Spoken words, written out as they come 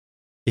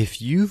If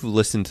you've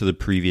listened to the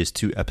previous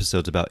 2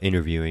 episodes about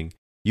interviewing,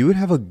 you would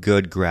have a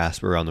good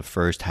grasp around the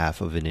first half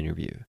of an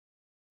interview,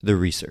 the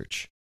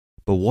research.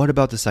 But what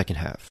about the second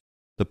half?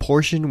 The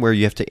portion where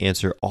you have to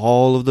answer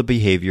all of the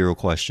behavioral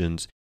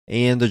questions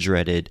and the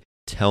dreaded,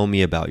 tell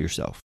me about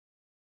yourself.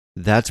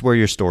 That's where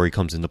your story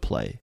comes into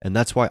play, and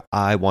that's why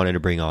I wanted to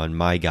bring on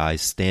my guy,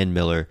 Stan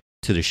Miller,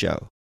 to the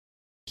show.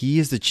 He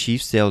is the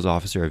Chief Sales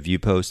Officer of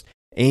Viewpost,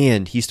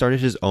 and he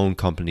started his own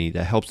company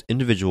that helps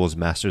individuals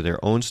master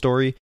their own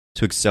story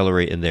to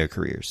accelerate in their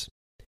careers.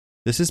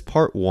 This is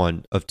part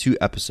 1 of 2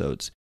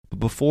 episodes, but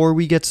before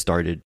we get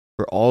started,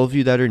 for all of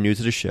you that are new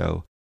to the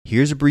show,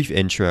 here's a brief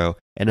intro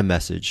and a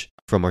message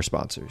from our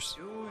sponsors.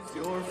 Choose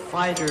your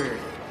fighter.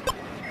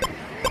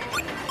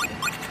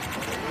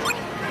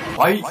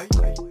 Fight.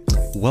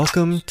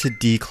 Welcome to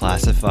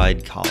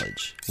Declassified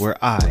College, where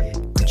I,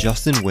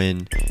 Justin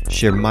Nguyen,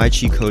 share my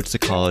cheat codes to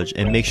college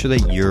and make sure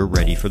that you're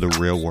ready for the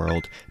real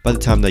world by the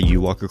time that you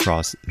walk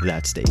across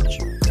that stage.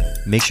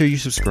 Make sure you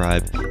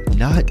subscribe,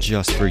 not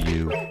just for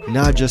you,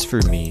 not just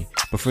for me,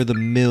 but for the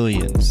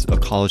millions of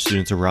college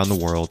students around the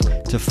world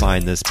to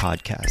find this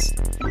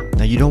podcast.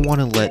 Now, you don't want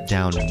to let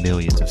down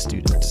millions of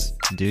students,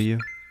 do you?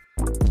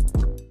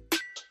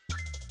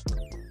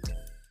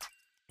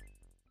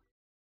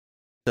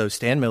 So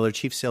Stan Miller,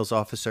 Chief Sales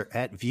Officer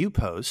at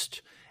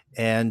Viewpost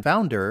and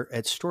founder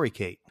at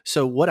StoryCate.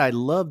 So what I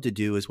love to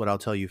do is what I'll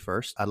tell you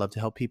first. I love to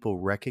help people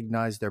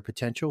recognize their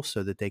potential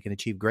so that they can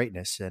achieve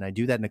greatness. And I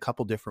do that in a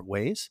couple different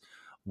ways.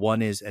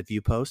 One is at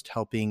Viewpost,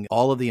 helping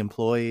all of the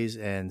employees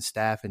and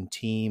staff and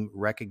team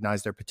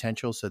recognize their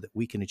potential so that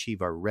we can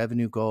achieve our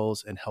revenue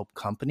goals and help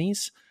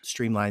companies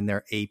streamline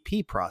their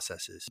AP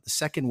processes. The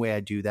second way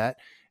I do that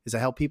is I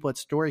help people at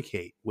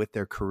StoryCate with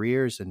their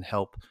careers and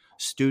help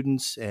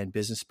students and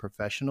business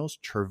professionals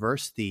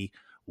traverse the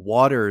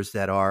waters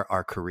that are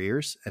our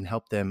careers and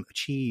help them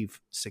achieve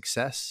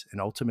success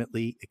and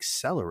ultimately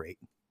accelerate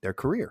their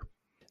career.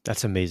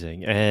 That's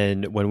amazing.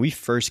 And when we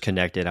first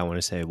connected, I want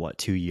to say,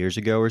 2 years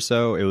ago or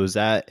so, it was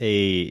at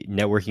a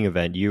networking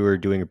event. You were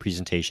doing a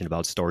presentation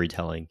about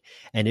storytelling,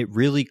 and it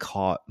really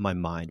caught my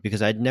mind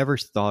because I'd never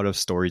thought of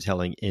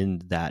storytelling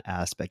in that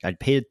aspect. I'd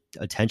paid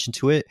attention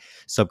to it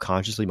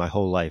subconsciously my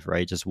whole life,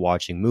 right? Just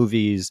watching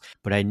movies,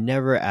 but I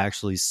never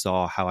actually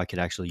saw how I could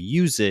actually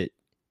use it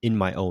in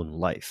my own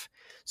life.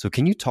 So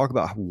can you talk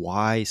about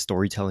why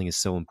storytelling is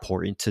so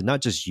important to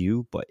not just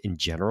you, but in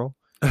general?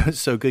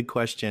 So good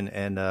question.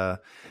 And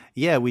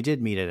yeah, we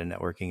did meet at a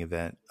networking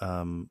event,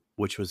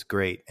 which was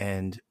great.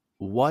 And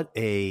what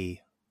a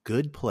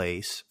good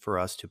place for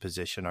us to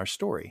position our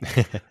story.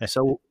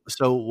 So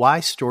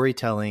why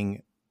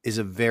storytelling is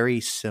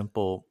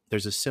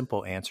there's a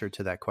simple answer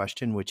to that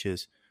question, which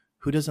is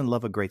who doesn't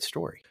love a great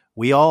story?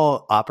 We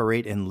all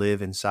operate and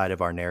live inside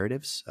of our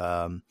narratives.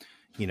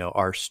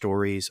 Our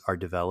stories are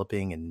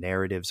developing and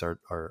narratives are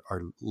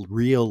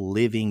real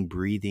living,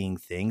 breathing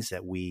things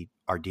that we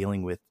are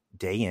dealing with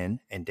day in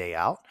and day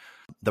out.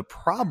 The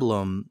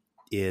problem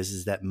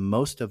is that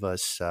most of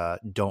us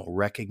don't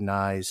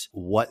recognize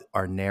what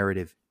our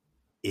narrative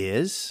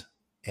is,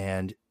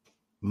 and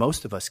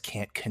most of us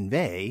can't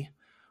convey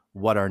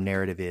what our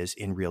narrative is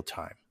in real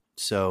time.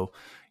 So,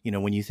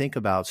 when you think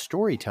about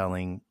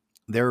storytelling,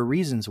 there are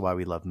reasons why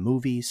we love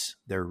movies.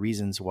 There are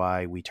reasons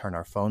why we turn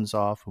our phones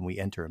off when we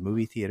enter a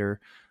movie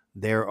theater.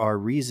 There are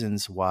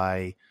reasons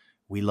why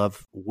we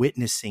love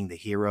witnessing the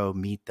hero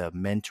meet the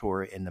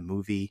mentor in the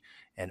movie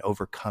and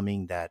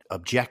overcoming that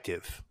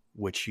objective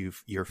which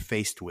you're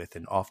faced with,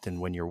 and often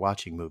when you're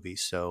watching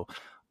movies. So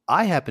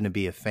I happen to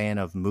be a fan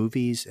of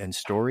movies and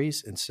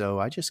stories, and so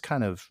I just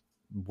kind of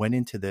went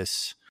into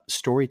this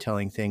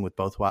storytelling thing with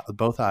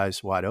both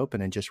eyes wide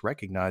open and just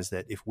recognized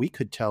that if we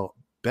could tell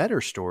better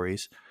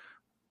stories,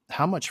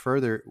 how much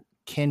further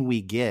can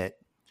we get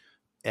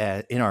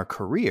in our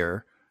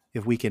career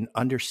if we can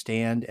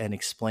understand and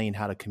explain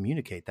how to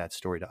communicate that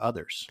story to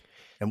others?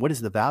 And what is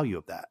the value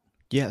of that?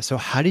 Yeah. So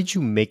how did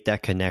you make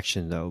that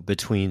connection, though,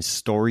 between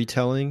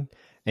storytelling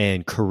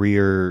and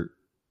career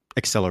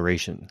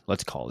acceleration?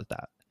 Let's call it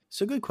that.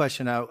 So good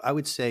question. I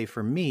would say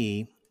for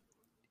me,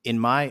 in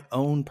my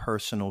own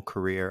personal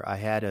career, I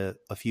had a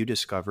few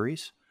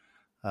discoveries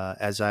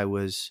as I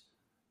was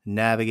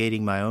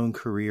navigating my own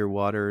career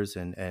waters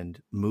and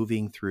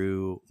moving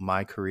through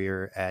my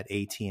career at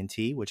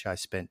AT&T, which I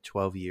spent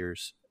 12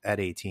 years at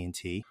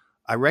AT&T.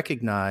 I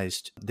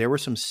recognized there were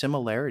some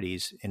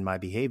similarities in my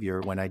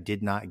behavior when I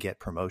did not get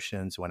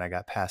promotions, when I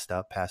got passed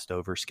up, passed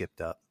over, skipped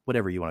up,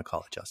 whatever you want to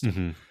call it,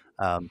 Justin.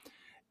 Mm-hmm.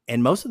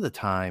 And most of the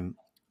time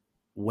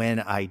when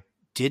I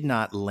did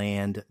not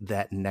land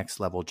that next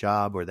level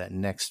job or that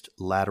next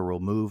lateral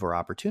move or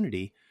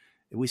opportunity,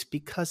 it was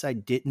because I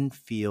didn't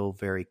feel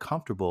very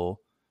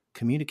comfortable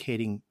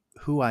communicating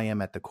who I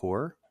am at the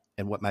core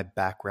and what my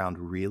background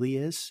really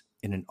is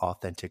in an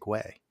authentic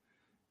way.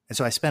 And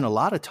so I spent a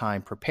lot of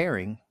time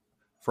preparing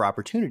for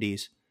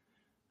opportunities,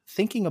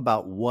 thinking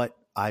about what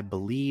I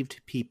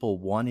believed people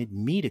wanted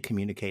me to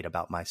communicate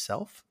about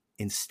myself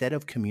instead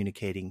of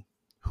communicating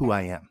who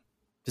I am.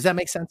 Does that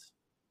make sense?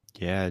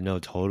 Yeah, no,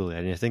 totally.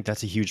 And I think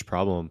that's a huge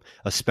problem,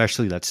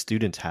 especially that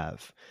students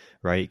have,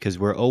 right? Because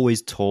we're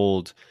always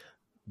told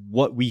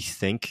what we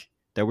think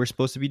that we're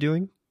supposed to be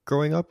doing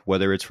growing up,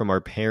 whether it's from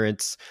our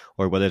parents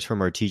or whether it's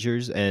from our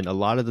teachers. And a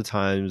lot of the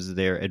times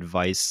their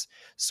advice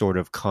sort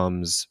of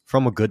comes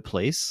from a good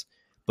place,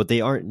 but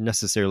they aren't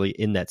necessarily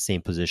in that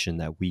same position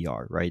that we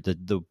are, right?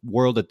 The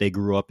world that they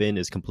grew up in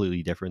is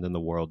completely different than the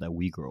world that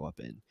we grow up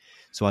in.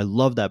 So I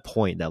love that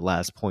point, that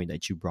last point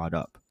that you brought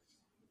up.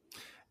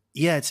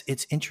 Yeah,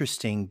 it's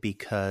interesting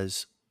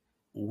because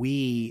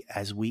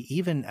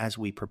even as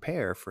we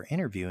prepare for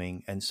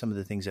interviewing and some of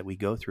the things that we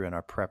go through in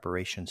our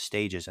preparation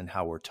stages and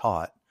how we're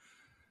taught,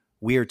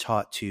 we are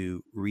taught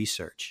to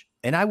research.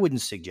 And I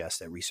wouldn't suggest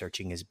that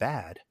researching is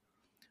bad,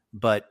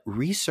 but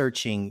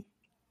researching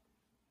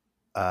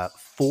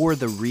for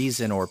the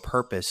reason or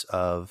purpose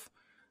of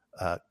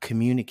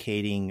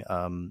communicating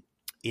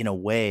in a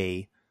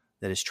way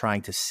that is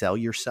trying to sell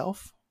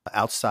yourself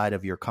outside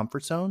of your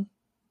comfort zone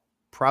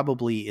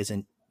probably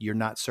isn't, you're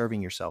not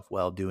serving yourself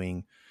well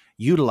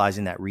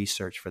utilizing that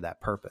research for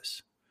that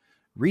purpose.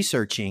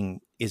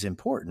 Researching is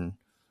important,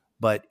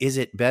 but is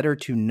it better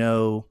to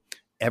know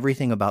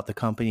everything about the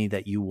company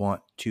that you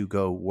want to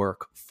go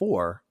work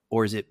for,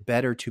 or is it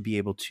better to be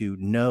able to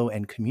know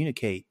and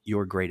communicate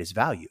your greatest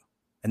value?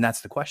 And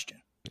that's the question.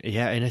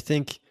 Yeah, and I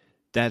think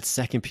that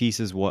second piece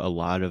is what a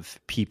lot of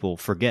people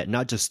forget,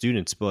 not just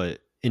students, but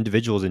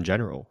individuals in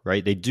general,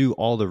 right? They do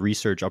all the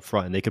research up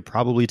front and they could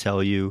probably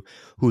tell you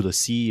who the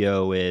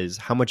CEO is,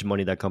 how much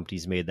money that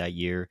company's made that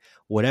year,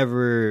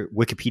 whatever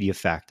Wikipedia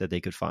fact that they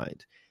could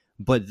find.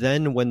 But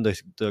then when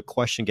the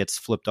question gets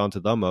flipped onto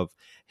them of,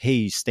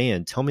 hey,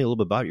 Stan, tell me a little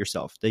bit about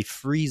yourself, they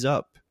freeze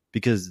up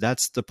because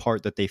that's the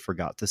part that they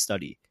forgot to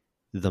study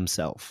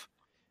themselves.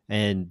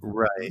 And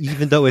Right.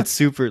 even though it's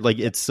super, like,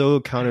 it's so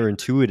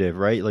counterintuitive,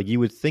 right? Like, you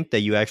would think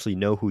that you actually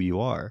know who you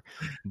are.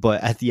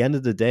 But at the end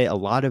of the day, a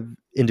lot of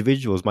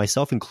individuals,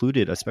 myself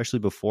included, especially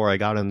before I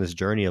got on this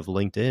journey of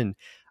LinkedIn,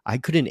 I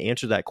couldn't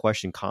answer that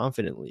question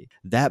confidently.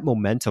 That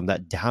momentum,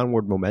 that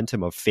downward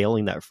momentum of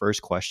failing that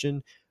first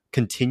question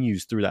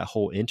continues through that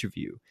whole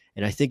interview.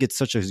 And I think it's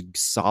such a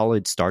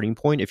solid starting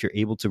point if you're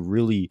able to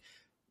really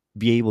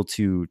be able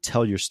to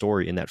tell your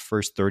story in that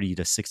first 30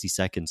 to 60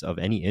 seconds of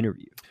any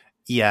interview.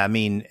 Yeah, I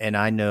mean, and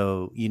I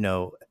know, you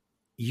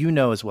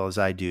know as well as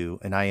I do,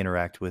 and I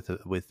interact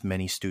with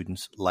many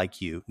students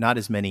like you, not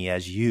as many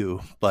as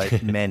you,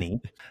 but many.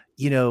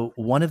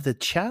 One of the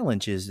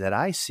challenges that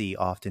I see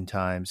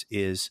oftentimes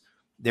is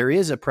there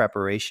is a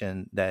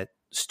preparation that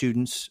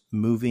students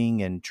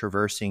moving and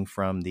traversing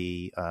from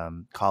the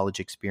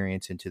college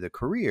experience into the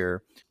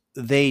career,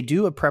 they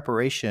do a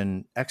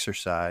preparation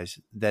exercise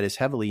that is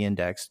heavily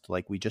indexed,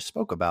 like we just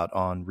spoke about,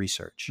 on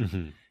research.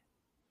 Mm-hmm.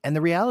 And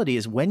the reality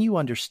is, when you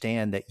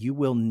understand that you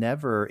will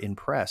never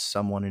impress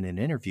someone in an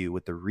interview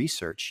with the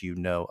research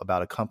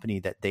about a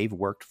company that they've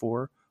worked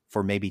for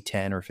maybe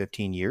 10 or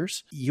 15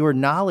 years, your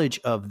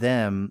knowledge of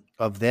them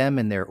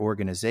and their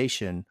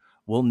organization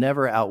will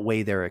never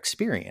outweigh their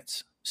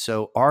experience.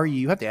 So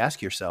you have to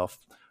ask yourself,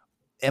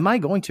 am I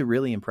going to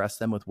really impress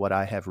them with what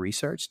I have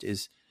researched?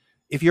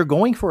 If you're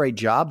going for a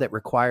job that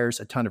requires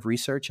a ton of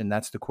research and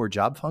that's the core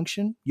job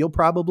function, you'll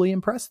probably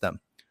impress them.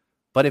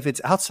 But if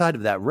it's outside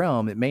of that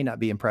realm, it may not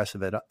be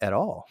impressive at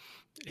all.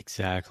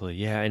 Exactly.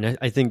 Yeah. And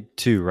I think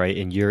too, right,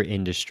 in your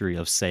industry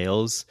of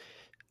sales,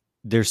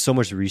 there's so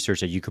much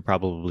research that you could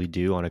probably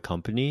do on a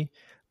company.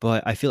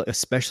 But I feel like,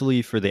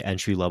 especially for the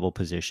entry level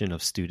position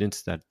of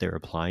students that they're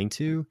applying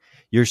to,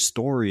 your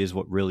story is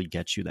what really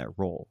gets you that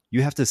role.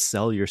 You have to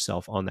sell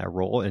yourself on that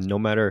role. And no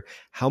matter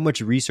how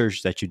much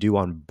research that you do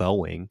on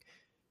Boeing,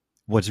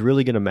 what's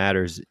really going to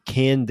matter is,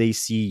 can they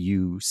see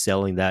you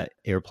selling that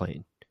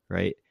airplane,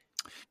 right?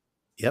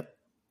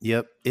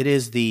 Yep. It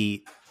is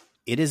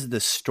the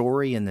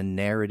story and the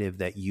narrative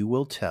that you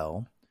will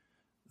tell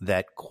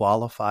that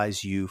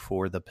qualifies you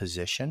for the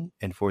position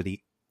and for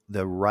the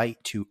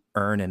right to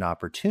earn an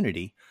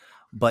opportunity.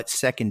 But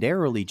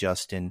secondarily,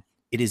 Justin,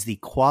 it is the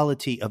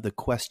quality of the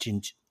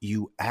questions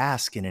you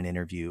ask in an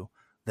interview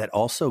that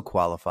also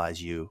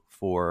qualifies you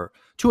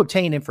to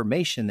obtain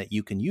information that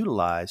you can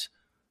utilize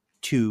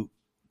to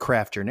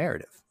craft your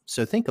narrative.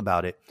 So think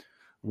about it.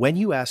 When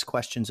you ask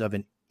questions of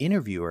an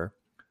interviewer,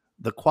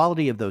 the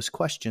quality of those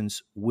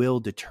questions will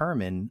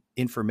determine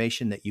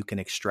information that you can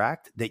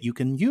extract, that you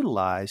can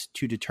utilize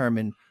to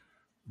determine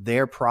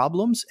their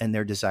problems and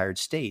their desired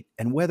state,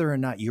 and whether or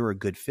not you're a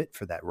good fit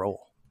for that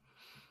role.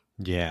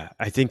 Yeah,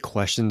 I think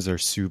questions are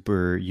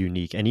super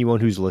unique. Anyone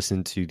who's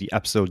listened to the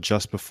episode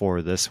just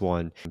before this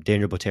one,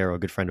 Daniel Botero, a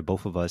good friend of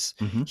both of us,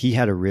 he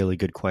had a really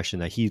good question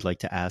that he'd like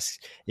to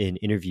ask in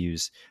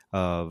interviews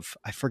of,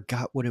 I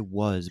forgot what it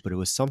was, but it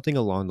was something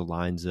along the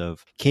lines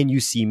of, can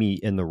you see me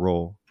in the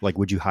role? Like,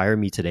 would you hire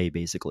me today,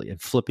 basically?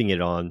 And flipping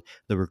it on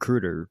the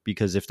recruiter,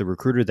 because if the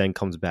recruiter then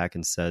comes back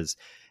and says,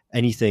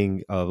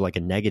 anything of like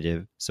a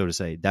negative, so to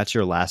say, that's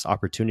your last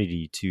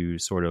opportunity to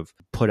sort of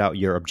put out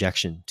your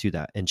objection to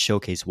that and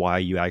showcase why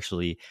you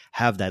actually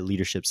have that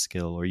leadership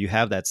skill or you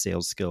have that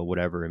sales skill,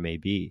 whatever it may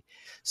be.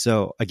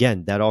 So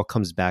again, that all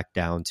comes back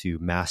down to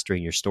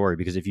mastering your story,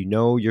 because if you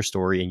know your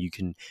story and you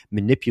can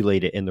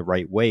manipulate it in the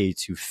right way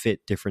to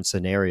fit different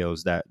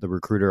scenarios that the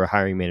recruiter or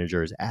hiring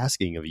manager is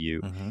asking of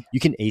you, you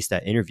can ace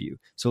that interview.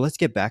 So let's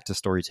get back to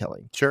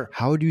storytelling. Sure.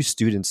 How do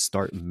students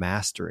start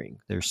mastering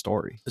their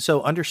story?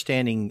 So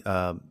understanding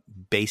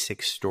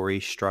basic story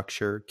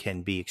structure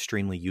can be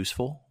extremely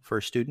useful for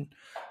a student.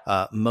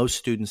 Most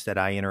students that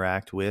I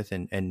interact with,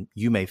 and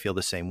you may feel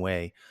the same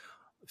way,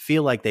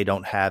 feel like they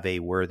don't have a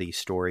worthy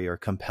story or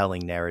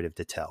compelling narrative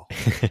to tell,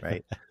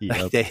 right?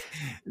 Yep.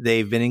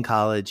 They've been in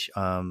college,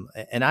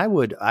 and I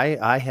would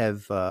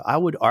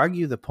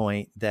argue the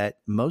point that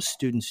most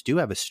students do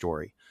have a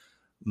story.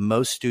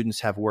 Most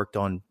students have worked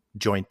on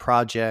joint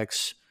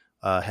projects,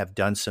 have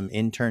done some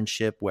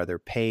internship, whether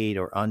paid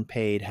or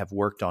unpaid, have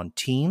worked on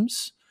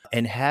teams,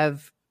 and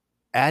have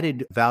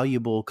added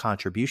valuable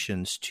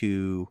contributions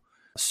to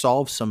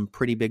solve some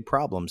pretty big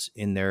problems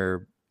in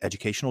their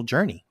educational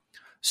journey.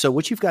 So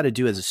what you've got to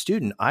do as a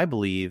student, I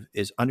believe,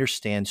 is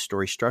understand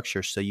story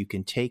structure so you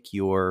can take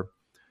your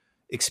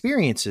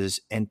experiences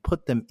and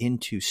put them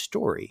into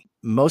story.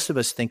 Most of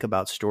us think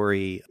about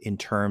story in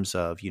terms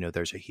of,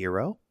 there's a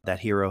hero. That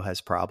hero has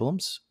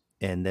problems.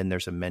 And then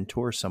there's a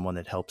mentor, someone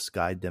that helps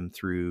guide them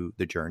through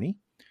the journey.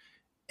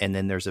 And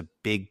then there's a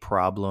big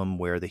problem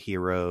where the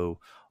hero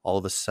all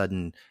of a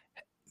sudden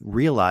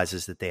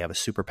realizes that they have a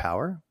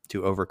superpower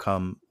to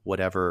overcome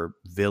whatever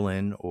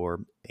villain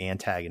or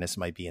antagonist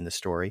might be in the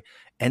story.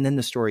 And then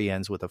the story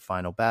ends with a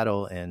final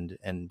battle.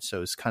 And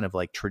so it's kind of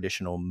like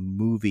traditional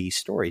movie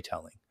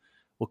storytelling.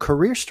 Well,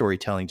 career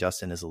storytelling,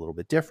 Justin, is a little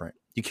bit different.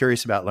 You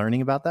curious about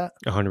learning about that?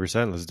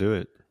 100%. Let's do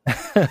it.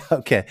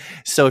 Okay.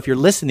 So if you're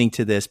listening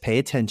to this, pay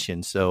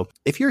attention. So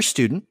if you're a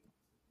student,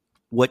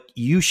 what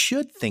you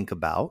should think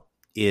about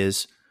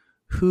is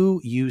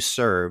who you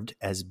served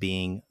as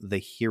being the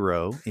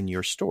hero in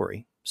your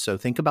story. So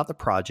think about the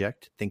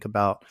project, think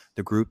about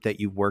the group that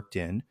you worked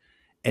in,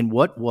 and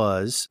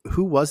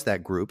who was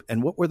that group,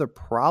 and what were the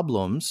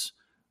problems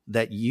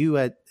that you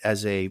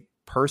as a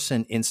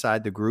person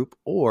inside the group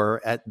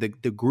or at the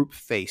group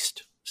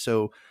faced.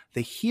 So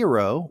the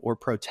hero or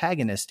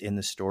protagonist in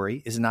the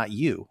story is not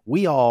you.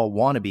 We all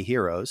want to be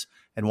heroes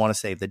and want to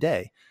save the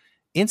day.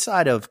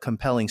 Inside of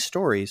compelling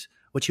stories,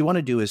 what you want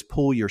to do is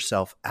pull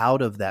yourself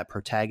out of that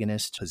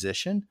protagonist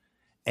position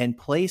and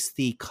place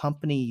the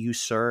company you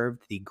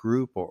served, the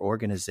group or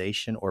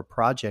organization or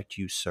project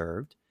you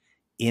served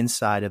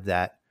inside of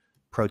that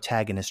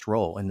protagonist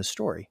role in the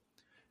story.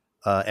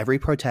 Every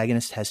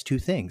protagonist has two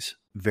things: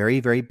 very,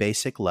 very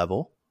basic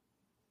level,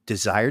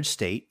 desired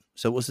state.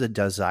 So it was the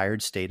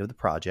desired state of the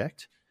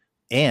project.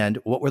 And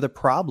what were the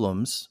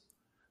problems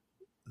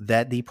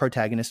that the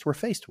protagonists were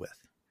faced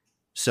with?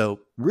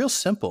 So real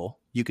simple,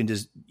 you can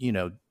just,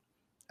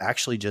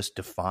 actually just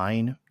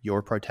define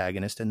your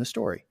protagonist in the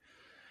story.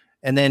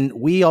 And then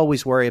we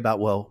always worry about,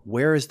 well,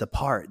 where is the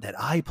part that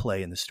I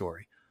play in the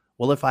story?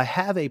 Well, if I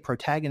have a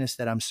protagonist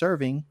that I'm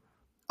serving,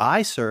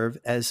 I serve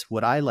as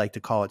what I like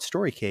to call at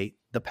StoryCate,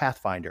 the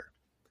Pathfinder.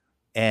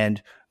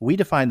 And we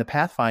define the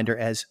Pathfinder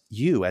as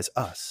you, as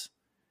us.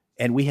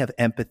 And we have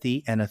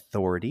empathy and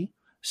authority.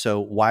 So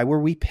why were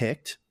we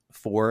picked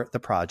for the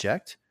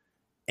project?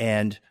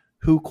 And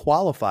who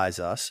qualifies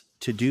us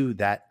to do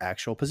that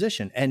actual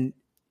position? And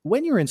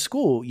when you're in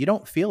school, you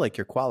don't feel like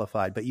you're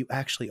qualified, but you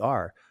actually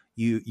are.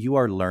 You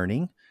are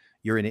learning.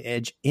 You're in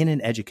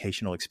an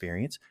educational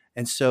experience.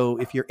 And so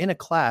if you're in a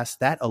class,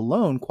 that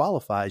alone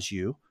qualifies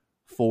you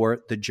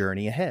for the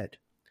journey ahead.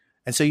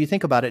 And so you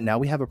think about it, now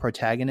we have a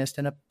protagonist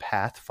and a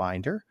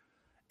pathfinder,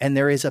 and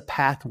there is a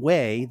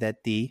pathway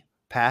that the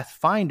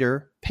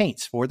pathfinder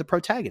paints for the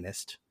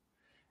protagonist.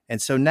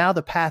 And so now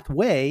the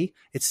pathway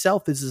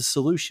itself is the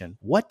solution.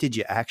 What did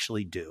you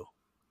actually do?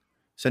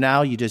 So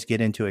now you just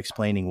get into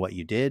explaining what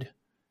you did.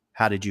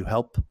 How did you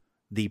help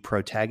the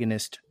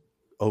protagonist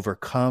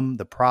overcome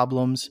the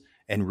problems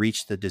and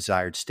reach the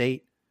desired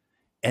state?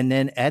 And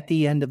then at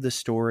the end of the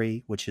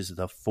story, which is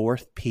the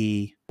fourth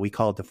P, we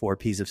call it the 4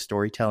 Ps of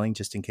storytelling,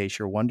 just in case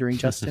you're wondering,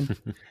 Justin,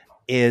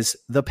 is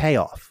the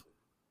payoff.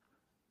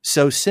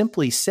 So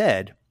simply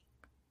said,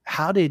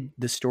 how did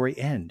the story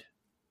end?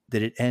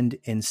 Did it end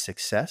in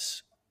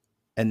success?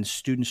 And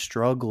students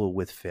struggle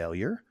with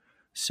failure.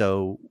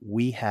 So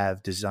we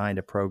have designed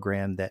a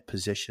program that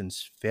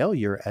positions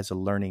failure as a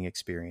learning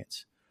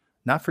experience,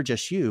 not for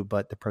just you,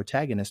 but the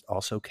protagonist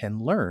also can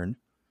learn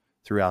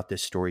throughout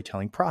this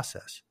storytelling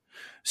process.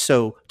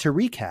 So to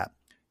recap,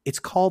 it's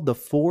called the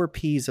 4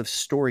 Ps of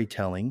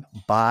storytelling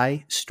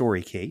by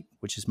StoryCate,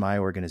 which is my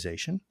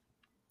organization.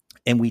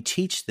 And we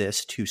teach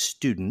this to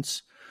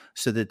students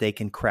so that they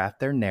can craft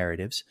their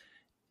narratives.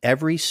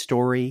 Every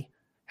story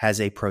has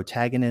a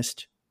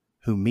protagonist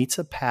who meets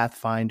a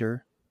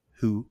pathfinder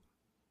who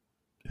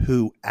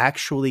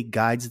actually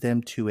guides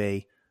them to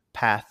a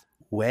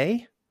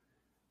pathway,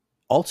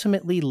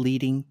 ultimately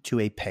leading to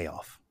a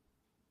payoff.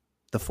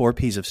 The 4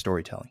 Ps of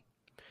storytelling.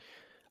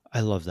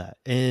 I love that.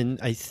 And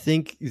I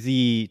think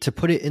to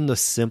put it in the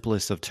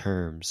simplest of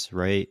terms,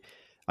 right?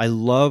 I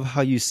love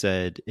how you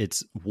said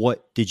it's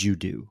what did you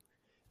do?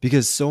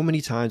 Because so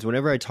many times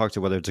whenever I talk to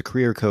whether it's a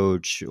career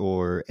coach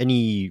or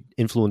any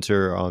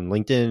influencer on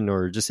LinkedIn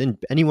or just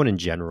anyone in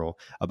general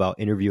about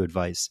interview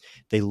advice,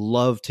 they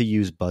love to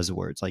use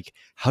buzzwords like,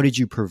 how did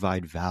you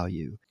provide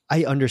value?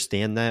 I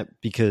understand that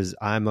because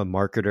I'm a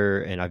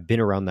marketer and I've been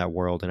around that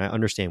world and I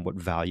understand what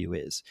value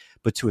is.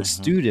 But to a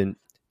student,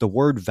 the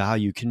word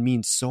value can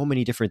mean so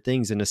many different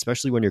things. And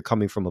especially when you're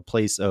coming from a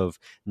place of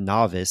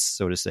novice,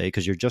 so to say,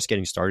 because you're just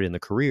getting started in the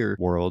career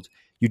world,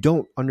 you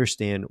don't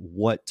understand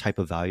what type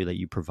of value that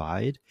you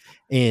provide.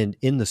 And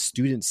in the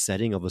student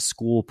setting of a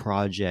school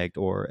project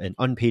or an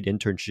unpaid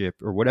internship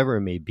or whatever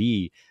it may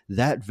be,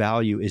 that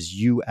value is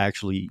you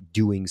actually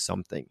doing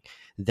something.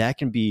 That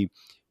can be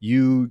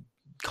you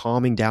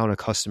calming down a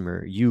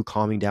customer, you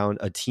calming down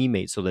a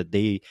teammate so that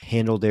they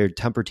handle their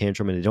temper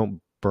tantrum and they don't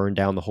burn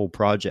down the whole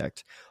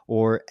project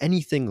or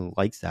anything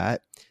like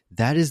that.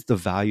 That is the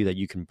value that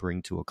you can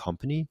bring to a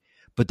company,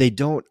 but they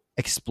don't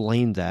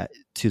explain that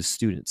to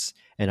students.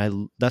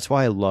 And that's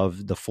why I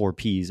love the 4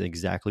 Ps,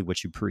 exactly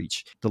what you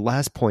preach. The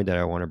last point that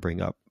I want to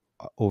bring up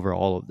over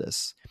all of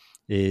this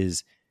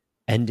is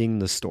ending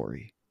the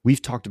story.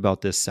 We've talked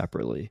about this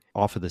separately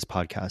off of this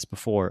podcast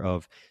before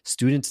of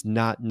students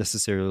not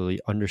necessarily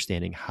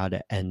understanding how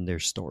to end their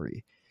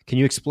story. Can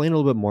you explain a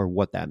little bit more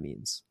what that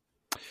means?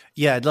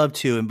 Yeah, I'd love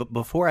to. And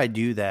before I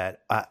do that,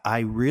 I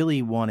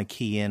really want to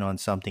key in on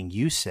something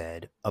you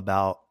said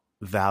about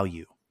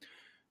value.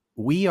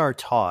 We are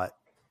taught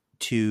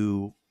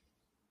to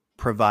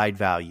provide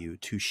value,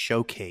 to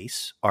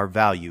showcase our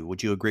value.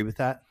 Would you agree with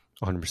that?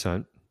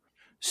 100%.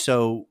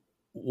 So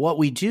what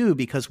we do,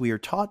 because we are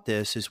taught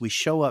this, is we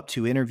show up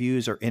to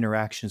interviews or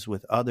interactions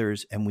with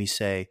others and we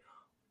say,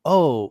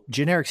 oh,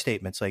 generic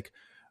statements like,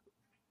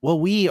 well,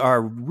 we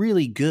are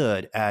really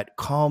good at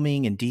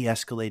calming and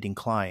de-escalating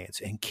clients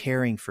and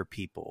caring for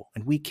people,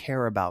 and we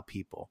care about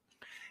people.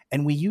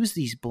 And we use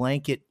these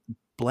blanket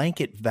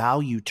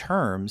value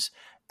terms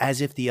as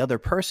if the other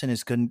person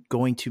is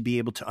going to be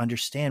able to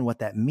understand what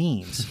that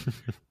means.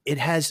 It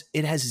has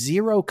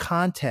zero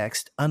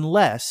context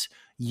unless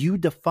you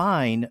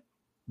define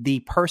the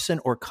person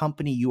or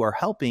company you are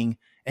helping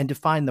and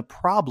define the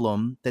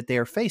problem that they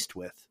are faced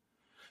with.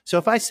 So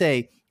if I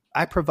say,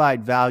 I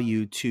provide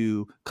value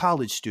to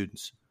college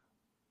students,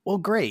 well,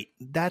 great,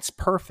 that's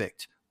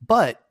perfect.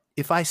 But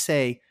if I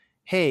say,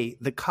 hey,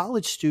 the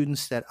college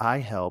students that I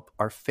help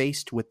are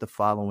faced with the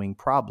following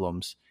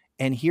problems,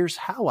 and here's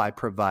how I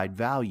provide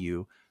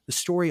value, the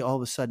story all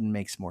of a sudden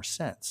makes more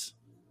sense.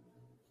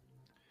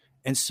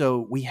 And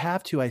so we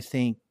have to, I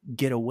think,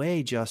 get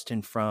away,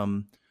 Justin,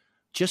 from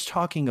just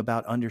talking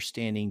about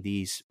understanding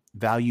these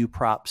value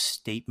prop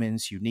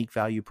statements, unique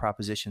value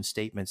proposition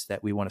statements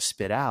that we want to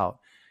spit out,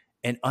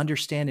 and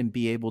understand and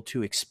be able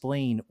to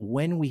explain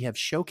when we have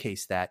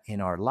showcased that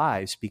in our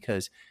lives.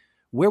 Because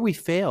where we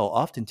fail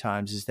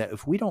oftentimes is that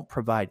if we don't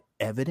provide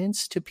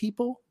evidence to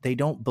people, they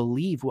don't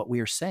believe what we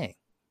are saying.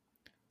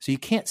 So you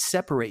can't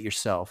separate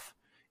yourself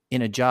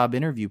in a job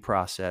interview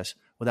process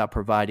without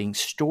providing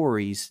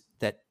stories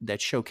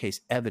that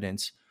showcase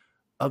evidence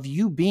of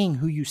you being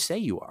who you say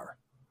you are.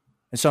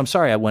 And so I'm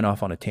sorry I went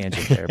off on a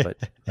tangent there, but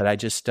I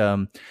just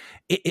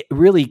it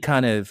really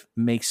kind of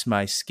makes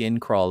my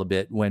skin crawl a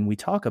bit when we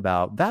talk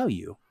about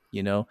value.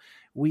 You know,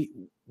 we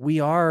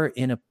are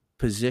in a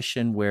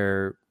position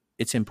where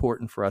it's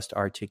important for us to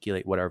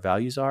articulate what our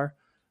values are,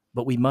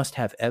 but we must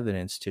have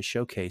evidence to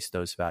showcase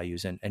those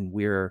values. And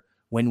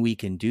when we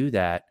can do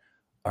that,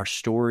 our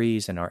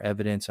stories and our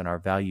evidence and our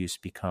values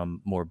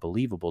become more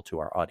believable to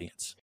our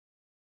audience.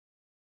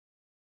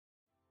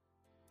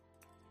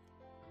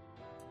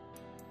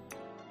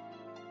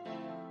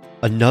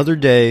 Another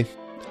day,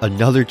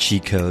 another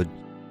cheat code,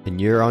 and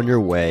you're on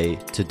your way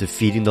to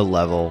defeating the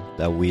level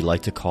that we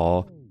like to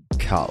call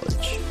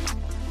college.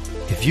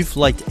 If you've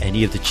liked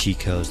any of the cheat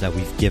codes that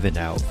we've given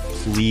out,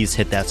 please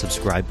hit that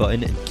subscribe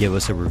button and give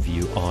us a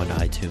review on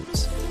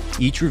iTunes.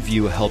 Each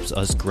review helps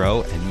us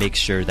grow and make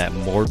sure that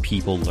more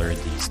people learn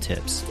these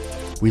tips.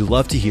 We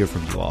love to hear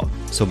from you all,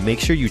 so make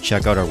sure you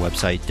check out our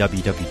website,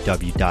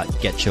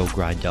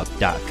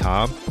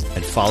 www.getchogrindup.com,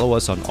 and follow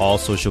us on all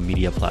social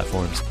media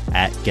platforms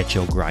at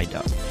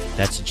GetChillGrindUp.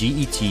 That's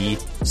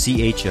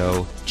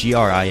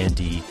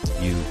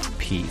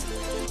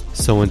GetChogrindup.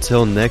 So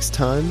until next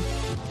time,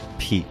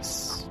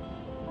 peace.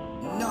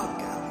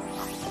 Knockout.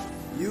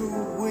 You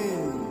win.